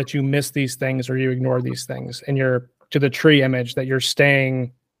you miss these things or you ignore these things. And you're, to the tree image, that you're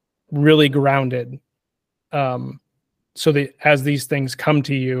staying really grounded. So that as these things come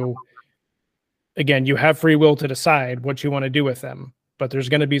to you, again, you have free will to decide what you want to do with them. But there's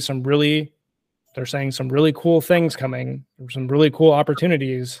going to be they're saying some really cool things coming, some really cool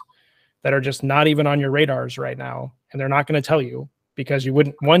opportunities that are just not even on your radars right now. And they're not going to tell you, because you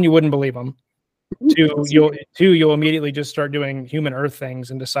wouldn't believe them. Two, you'll immediately just start doing human earth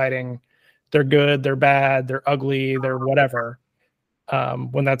things and deciding they're good, they're bad, they're ugly, they're whatever.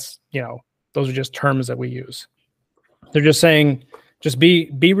 When that's, those are just terms that we use. They're just saying, just be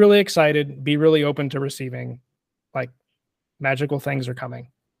really excited, be really open to receiving, like magical things are coming.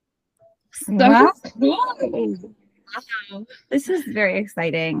 Wow. Wow. This is very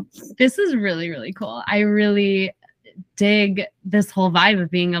exciting. This is really, really cool. I really dig this whole vibe of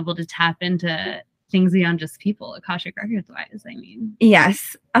being able to tap into things beyond just people, Akashic Records wise. I mean,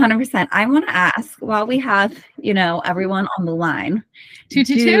 Yes, 100%. I want to ask, while we have, everyone on the line,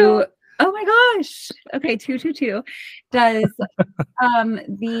 222. Oh my gosh. Okay, 222. Does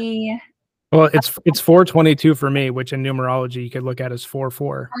well, it's 422 for me, which in numerology you could look at as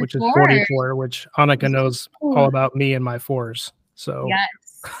 44, which is 44, which Annika knows all about me and my fours. So yes.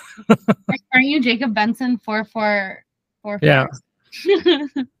 Aren't you Jacob Benson 4444? Yeah.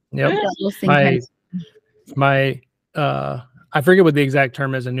 Yep. My I forget what the exact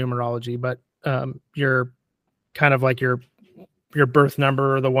term is in numerology, but your kind of like your birth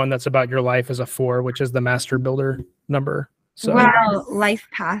number, or the one that's about your life, is a 4, which is the master builder number. So wow, life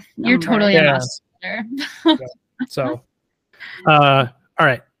path number. You're totally a master. So all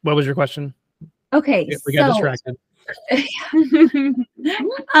right, what was your question? Okay, we got distracted.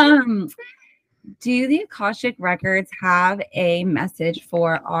 Do the Akashic Records have a message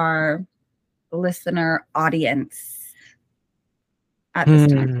for our listener audience at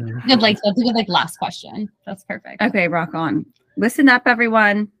this time? Good, that's a good last question. That's perfect. Okay, rock on. Listen up,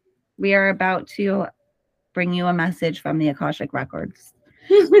 everyone. We are about to bring you a message from the Akashic Records.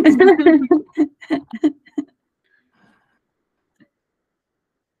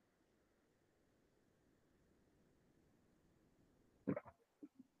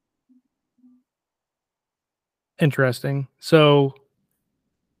 Interesting. So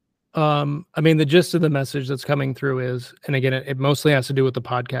I mean, the gist of the message that's coming through is, and again, it mostly has to do with the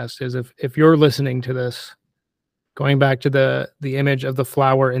podcast, is if you're listening to this, going back to the image of the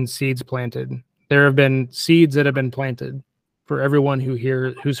flower and seeds planted, there have been seeds that have been planted for everyone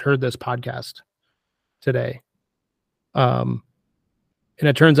who's heard this podcast today. And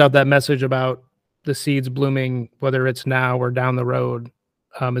it turns out that message about the seeds blooming, whether it's now or down the road,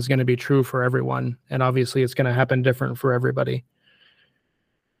 is going to be true for everyone. And obviously it's going to happen different for everybody.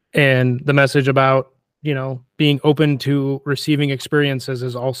 And the message about, being open to receiving experiences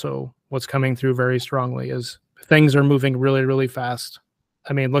is also what's coming through very strongly. Is things are moving really, really fast.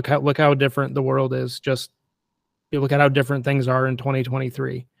 I mean, look how different the world is. Just look at how different things are in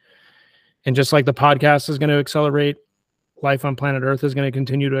 2023. And just like the podcast is going to accelerate, life on planet Earth is going to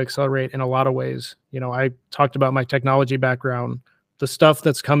continue to accelerate in a lot of ways. I talked about my technology background, the stuff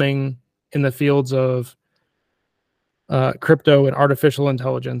that's coming in the fields of crypto and artificial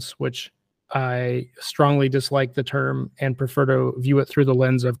intelligence, which I strongly dislike the term and prefer to view it through the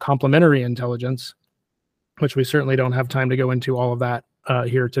lens of complementary intelligence, which we certainly don't have time to go into all of that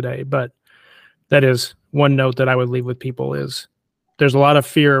here today. But that is one note that I would leave with people, is there's a lot of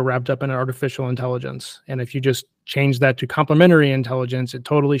fear wrapped up in artificial intelligence. And if you just change that to complementary intelligence, it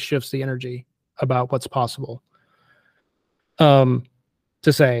totally shifts the energy about what's possible. To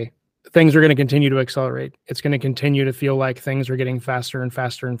say things are going to continue to accelerate. It's going to continue to feel like things are getting faster and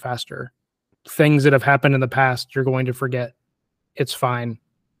faster and faster. Things that have happened in the past, you're going to forget. It's fine.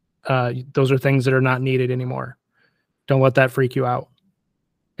 Those are things that are not needed anymore. Don't let that freak you out.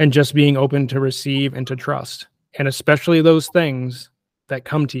 And just being open to receive and to trust. And especially those things that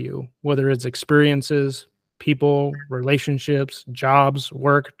come to you, whether it's experiences, people, relationships, jobs,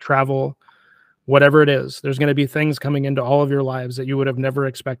 work, travel, whatever it is, there's going to be things coming into all of your lives that you would have never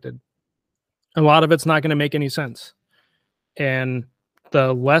expected. A lot of it's not going to make any sense. And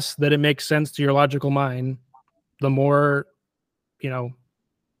the less that it makes sense to your logical mind, the more, you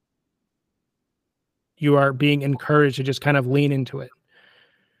are being encouraged to just kind of lean into it.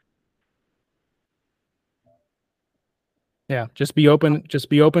 Yeah, just be open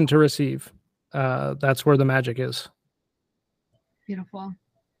to receive. That's where the magic is. Beautiful.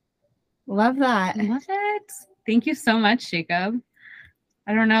 Love that. Love it. Thank you so much, Jacob.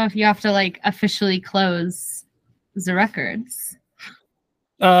 I don't know if you have to officially close the records.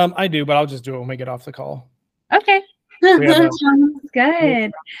 I do, but I'll just do it when we get off the call. Okay.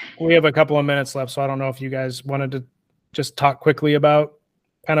 Good. We have a couple of minutes left, so I don't know if you guys wanted to just talk quickly about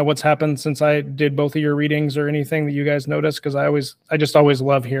kind of what's happened since I did both of your readings, or anything that you guys noticed, because I just always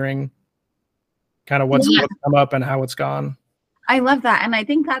love hearing kind of what's come up and how it's gone. I love that. And I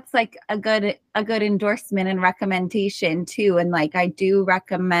think that's a good endorsement and recommendation too. And I do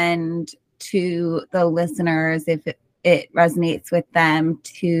recommend to the listeners, it resonates with them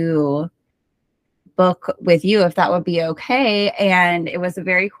to book with you, if that would be okay. And it was a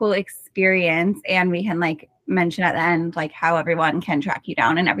very cool experience. And we can like mention at the end, like how everyone can track you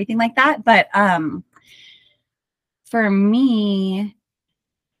down and everything like that. But for me,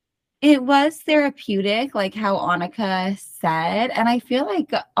 it was therapeutic, like how Annika said. And I feel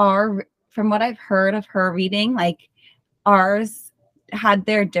like from what I've heard of her reading, like ours had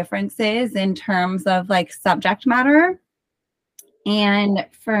their differences in terms of like subject matter. And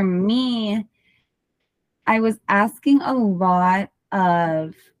for me, I was asking a lot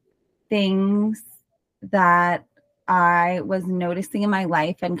of things that I was noticing in my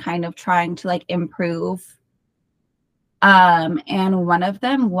life and kind of trying to like improve. And one of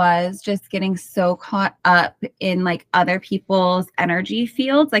them was just getting so caught up in like other people's energy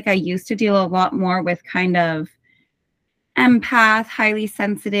fields. Like I used to deal a lot more with kind of empath, highly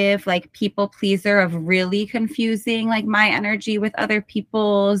sensitive, like people pleaser, of really confusing like my energy with other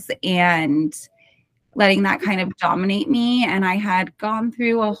people's and letting that kind of dominate me. And I had gone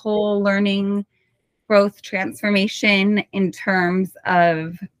through a whole learning growth transformation in terms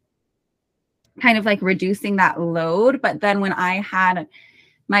of kind of like reducing that load. But then when I had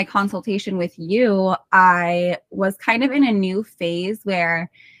my consultation with you, I was kind of in a new phase where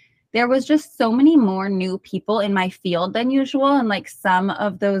there was just so many more new people in my field than usual. And like some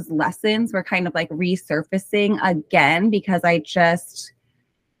of those lessons were kind of like resurfacing again because I just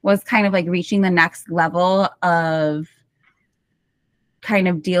was kind of like reaching the next level of kind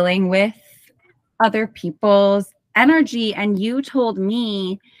of dealing with other people's energy. And you told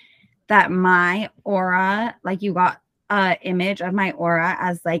me that my aura, like you got an image of my aura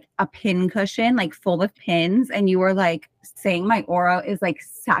as like a pin cushion, like full of pins. And you were like saying my aura is like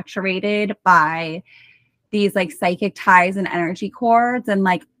saturated by these like psychic ties and energy cords. And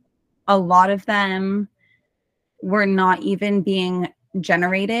like a lot of them were not even being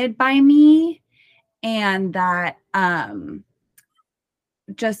generated by me. And that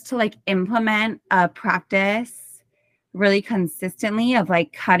just to like implement a practice really consistently of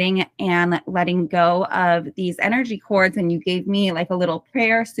like cutting and letting go of these energy cords. And you gave me like a little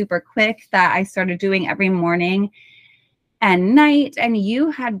prayer super quick that I started doing every morning and night. And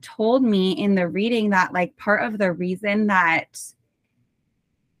you had told me in the reading that like part of the reason that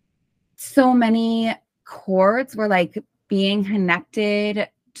so many cords were like being connected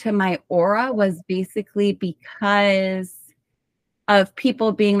to my aura was basically because of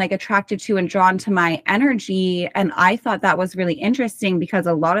people being like attracted to and drawn to my energy. And I thought that was really interesting because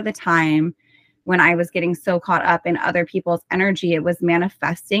a lot of the time when I was getting so caught up in other people's energy, it was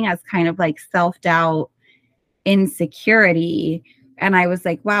manifesting as kind of like self-doubt, insecurity. And I was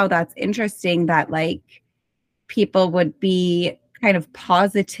like, wow, that's interesting that like people would be kind of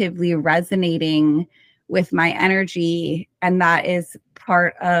positively resonating with my energy. And that is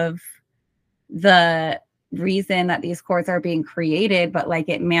part of the reason that these cords are being created, but like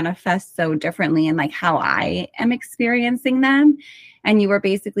it manifests so differently in like how I am experiencing them. And you were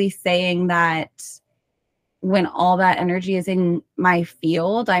basically saying that when all that energy is in my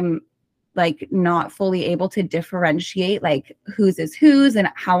field, I'm like not fully able to differentiate like whose is whose and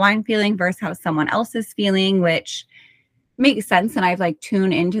how I'm feeling versus how someone else is feeling, which makes sense. And I've like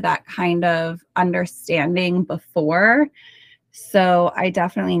tuned into that kind of understanding before. So I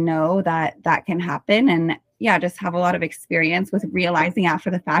definitely know that that can happen. And yeah, just have a lot of experience with realizing after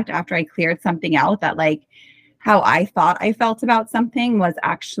the fact, after I cleared something out, that like how I thought I felt about something was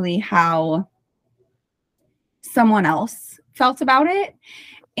actually how someone else felt about it.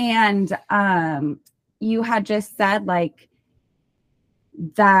 And you had just said like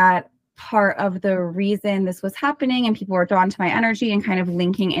that part of the reason this was happening and people were drawn to my energy and kind of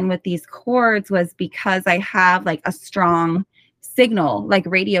linking in with these cords was because I have like a strong signal, like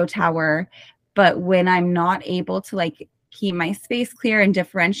radio tower. But when I'm not able to like keep my space clear and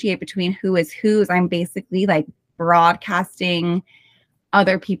differentiate between who is whose, I'm basically like broadcasting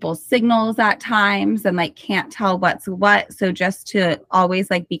other people's signals at times and like can't tell what's what. So just to always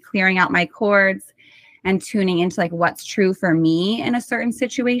like be clearing out my cords and tuning into like what's true for me in a certain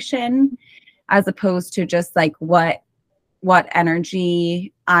situation, as opposed to just like what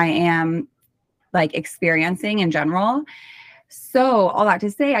energy I am like experiencing in general. So all that to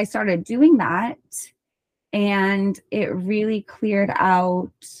say, I started doing that and it really cleared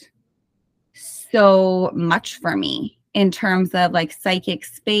out so much for me in terms of like psychic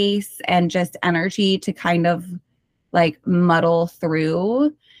space and just energy to kind of like muddle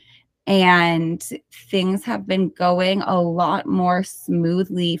through. And things have been going a lot more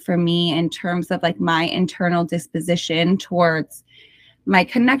smoothly for me in terms of like my internal disposition towards my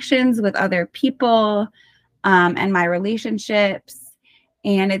connections with other people, and my relationships.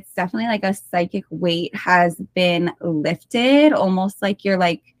 And it's definitely like a psychic weight has been lifted, almost like you're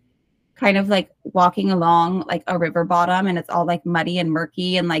like kind of like walking along like a river bottom and it's all like muddy and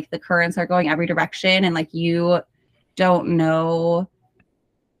murky and like the currents are going every direction and like you don't know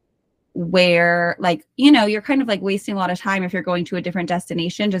where, like, you know, you're kind of like wasting a lot of time if you're going to a different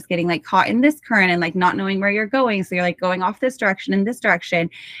destination, just getting like caught in this current and like not knowing where you're going. So you're like going off this direction and this direction.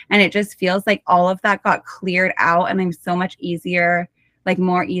 And it just feels like all of that got cleared out. And I'm so much easier, like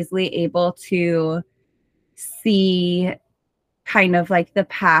more easily able to see kind of like the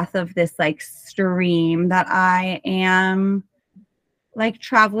path of this like stream that I am like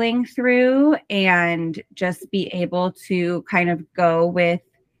traveling through, and just be able to kind of go with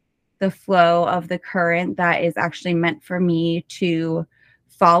the flow of the current that is actually meant for me to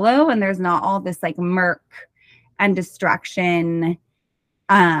follow. And there's not all this like murk and distraction.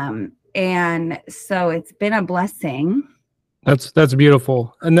 And so it's been a blessing. That's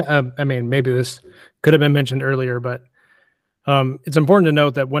beautiful. And I mean, maybe this could have been mentioned earlier, but it's important to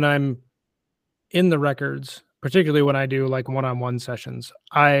note that when I'm in the records, particularly when I do like one-on-one sessions,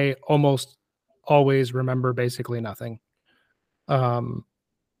 I almost always remember basically nothing.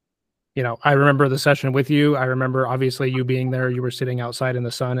 You know, I remember the session with you. I remember obviously you being there. You were sitting outside in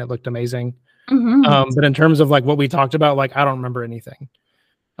the sun. It looked amazing. But in terms of like what we talked about, like I don't remember anything.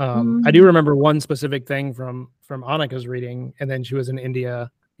 I do remember one specific thing from Annika's reading, and then she was in India,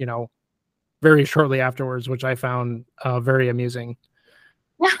 you know, very shortly afterwards, which I found very amusing.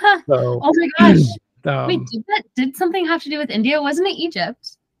 So, oh my gosh. Wait, did something have to do with India? Wasn't it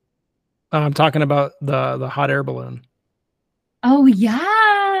Egypt? I'm talking about the hot air balloon. Oh yeah.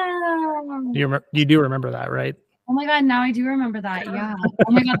 You do remember that, right? Oh my God, now I do remember that. Yeah.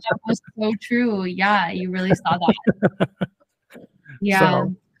 Oh my God, that was so true. Yeah, you really saw that. Yeah.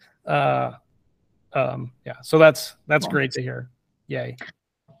 So, yeah. So that's cool. Great to hear. Yay.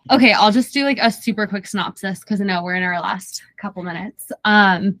 Okay, I'll just do like a super quick synopsis because I know we're in our last couple minutes.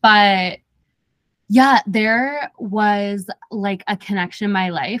 But yeah, there was like a connection in my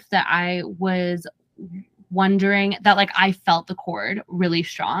life that I was wondering that like I felt the cord really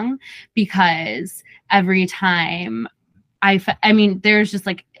strong, because every time I mean, there's just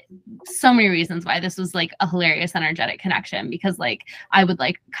like so many reasons why this was like a hilarious energetic connection, because like I would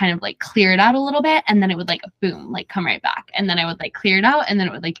like kind of like clear it out a little bit and then it would like boom, like come right back, and then I would like clear it out and then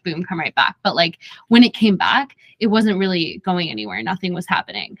it would like boom, come right back. But like when it came back, it wasn't really going anywhere. Nothing was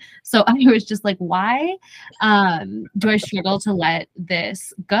happening. So I was just like, why do I struggle to let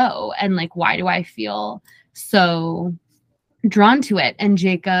this go? And like, why do I feel so drawn to it? And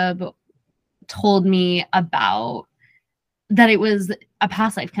Jacob told me about that it was a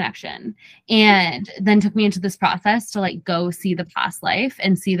past life connection, and then took me into this process to like go see the past life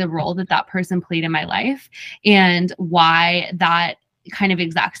and see the role that that person played in my life, and why that kind of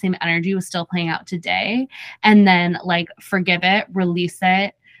exact same energy was still playing out today. And then like forgive it, release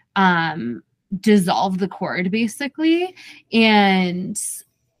it, dissolve the cord basically. And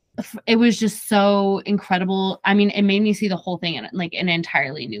it was just so incredible. I mean, it made me see the whole thing in like an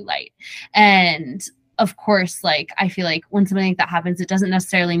entirely new light. And of course, like I feel like when something like that happens, it doesn't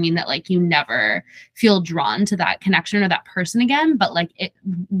necessarily mean that like you never feel drawn to that connection or that person again, but like it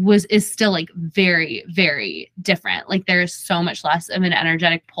is still like very, very different. Like there's so much less of an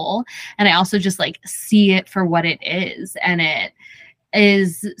energetic pull. And I also just like see it for what it is. And it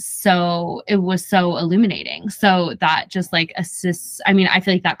was so illuminating. So that just like assists. I mean, I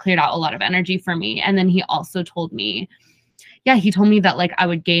feel like that cleared out a lot of energy for me. And then he also told me, he told me that like I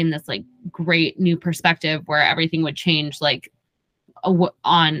would gain this like great new perspective where everything would change, like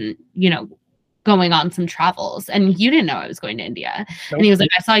on, you know, going on some travels. And you didn't know I was going to India. Nope. And he was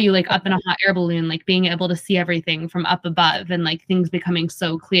like, I saw you like up in a hot air balloon, like being able to see everything from up above and like things becoming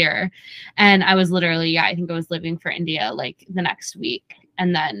so clear. And I was literally, I think I was leaving for India like the next week,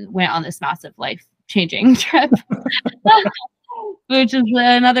 and then went on this massive life changing trip. Which is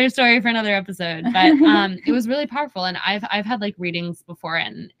another story for another episode. But it was really powerful. And I've had like readings before,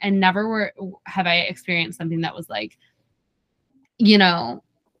 and never have I experienced something that was like, you know,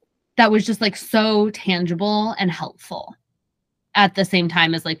 that was just like so tangible and helpful at the same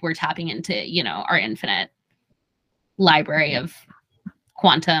time as like we're tapping into, you know, our infinite library of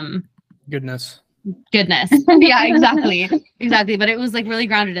quantum goodness. Yeah, exactly. But it was like really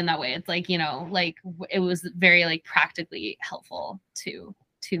grounded in that way. It's like, you know, like it was very like practically helpful to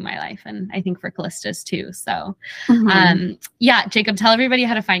my life, and I think for Callista's too. So Jacob, tell everybody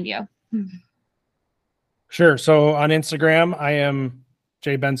how to find you. Sure. So on Instagram, I am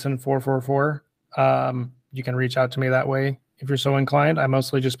jbenson444. You can reach out to me that way if you're so inclined. I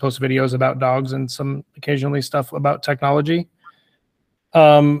mostly just post videos about dogs and some occasionally stuff about technology.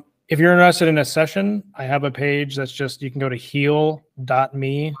 If you're interested in a session, I have a page that's just, you can go to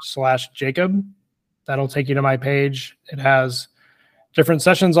heal.me/Jacob. That'll take you to my page. It has different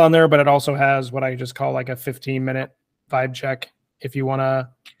sessions on there, but it also has what I just call like a 15-minute vibe check. If you want to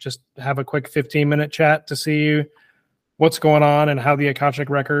just have a quick 15-minute chat to see what's going on and how the Akashic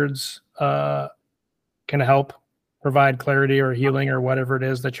records can help provide clarity or healing or whatever it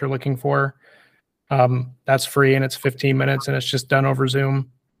is that you're looking for. That's free, and it's 15 minutes, and it's just done over Zoom.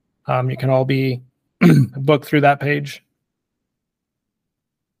 You can all be booked through that page.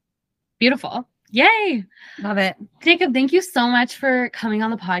 Beautiful. Yay. Love it. Jacob, thank you so much for coming on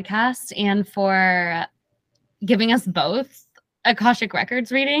the podcast and for giving us both Akashic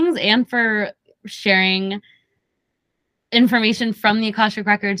Records readings and for sharing information from the Akashic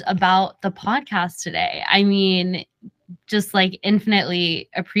Records about the podcast today. I mean, just like infinitely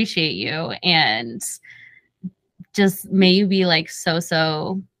appreciate you, and just may you be like so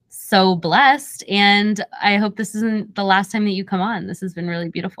blessed. And I hope this isn't the last time that you come on. This has been really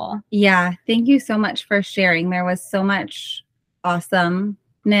beautiful. Yeah. Thank you so much for sharing. There was so much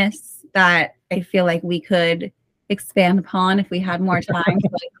awesomeness that I feel like we could expand upon if we had more time. So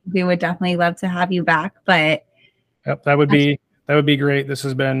we would definitely love to have you back. But yep, that would be great. This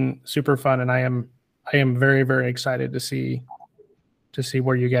has been super fun, and I am very, very excited to see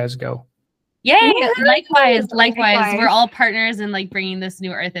where you guys go. Yay! Likewise. We're all partners in like bringing this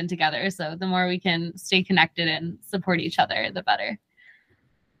new earth in together. So the more we can stay connected and support each other, the better.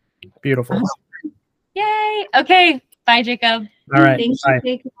 Beautiful. Yay! Okay. Bye, Jacob. All right. Thank bye.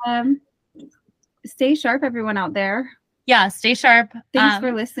 you, Jacob. Stay sharp, everyone out there. Yeah, stay sharp. Thanks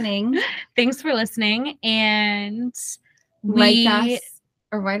for listening. Thanks for listening. And Like us.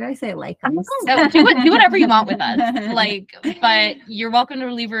 Or why did I say like us? No, do whatever you want with us. But you're welcome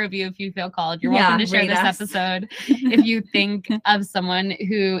to leave a review if you feel called. You're welcome to share this episode if you think of someone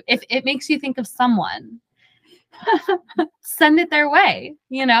who, if it makes you think of someone, send it their way,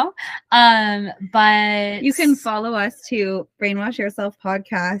 But you can follow us to Brainwash Yourself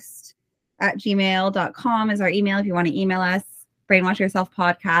Podcast @gmail.com is our email if you want to email us. Brainwash Yourself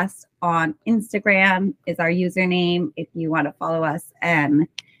Podcast on Instagram is our username if you want to follow us and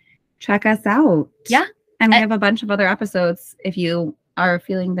check us out. Yeah. And we have a bunch of other episodes if you are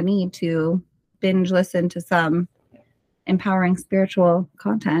feeling the need to binge listen to some empowering spiritual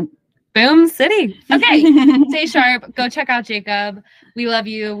content. Boom City. Okay. Stay sharp. Go check out Jacob. We love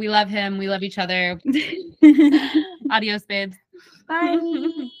you. We love him. We love each other. Adios, babes.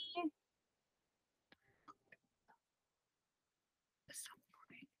 Bye.